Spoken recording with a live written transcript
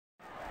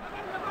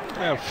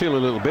I feel a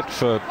little bit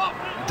for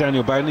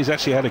Daniel Bowden. He's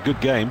actually had a good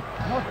game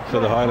for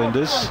the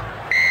Highlanders.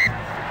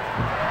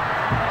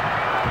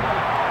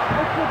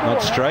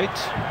 Not straight.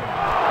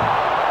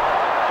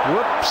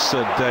 Whoops,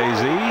 a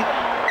daisy.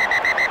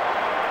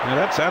 Now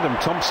that's Adam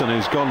Thomson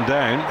who's gone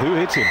down. Who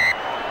hit him?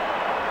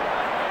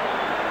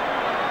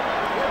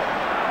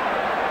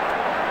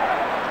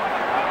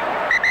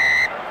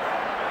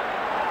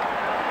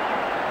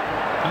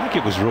 I think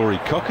it was Rory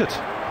Kockett.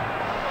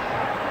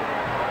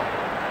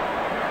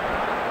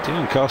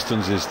 Dean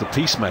Costons is the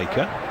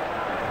peacemaker.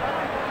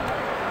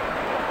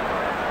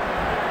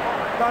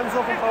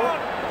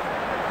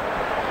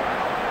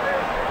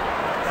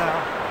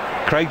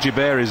 Craig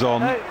Gibert is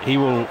on. He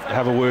will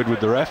have a word with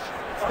the ref.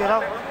 Get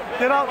out.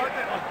 Get out.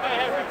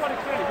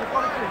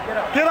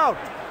 Get out.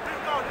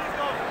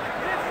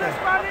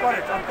 I've got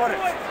it. I've got it.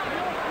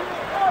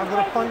 I've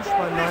got a punch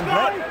by 9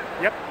 black.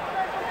 Yep.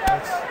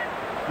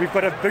 We've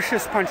got a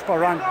vicious punch by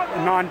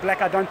 9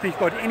 black. I don't think he's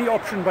got any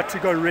option but to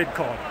go red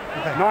card.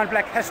 Okay. 9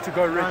 black has to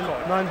go red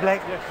card. 9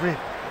 black, yes. Red.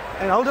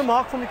 And hold a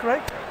mark for me,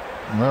 Craig.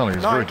 Well, he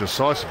was very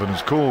decisive in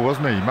his call,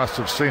 wasn't he? He must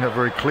have seen it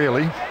very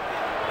clearly.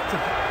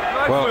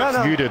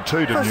 Well, you did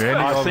too, didn't you,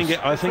 Andy?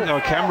 I think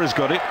our camera's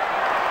got it.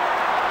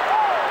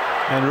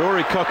 And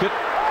Rory Kockett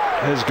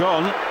has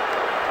gone.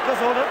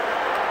 Just hold it.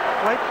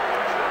 Wait.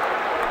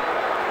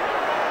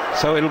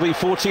 So it'll be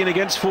 14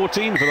 against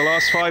 14 for the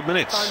last 5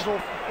 minutes.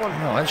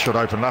 Well, that should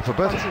open up a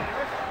bit.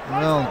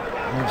 Well,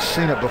 we've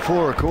seen it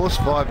before, of course.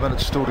 5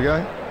 minutes still to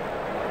go.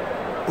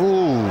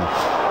 Ooh.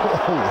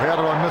 Oh, how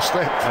did I miss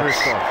that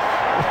first time?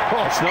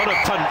 It's not a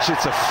punch,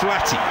 it's a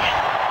flatty,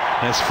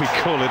 as we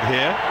call it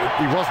here.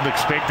 He wasn't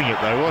expecting it,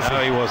 though, was he?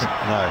 No, he wasn't,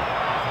 no.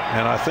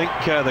 And I think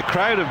the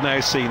crowd have now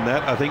seen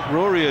that. I think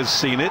Rory has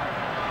seen it.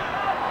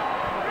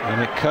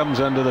 And it comes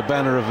under the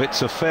banner of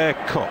it's a fair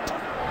cop.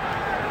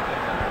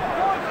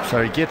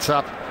 So he gets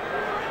up.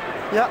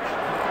 Yeah.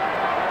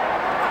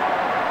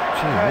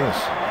 Gee whiz.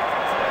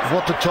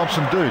 What did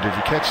Thomson do? Did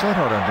you catch that?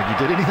 I don't think he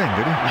did anything,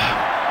 did he?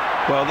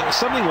 Well,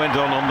 something went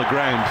on the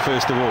ground,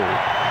 first of all.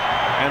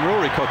 And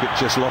Rory Kockett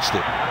just lost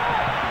it.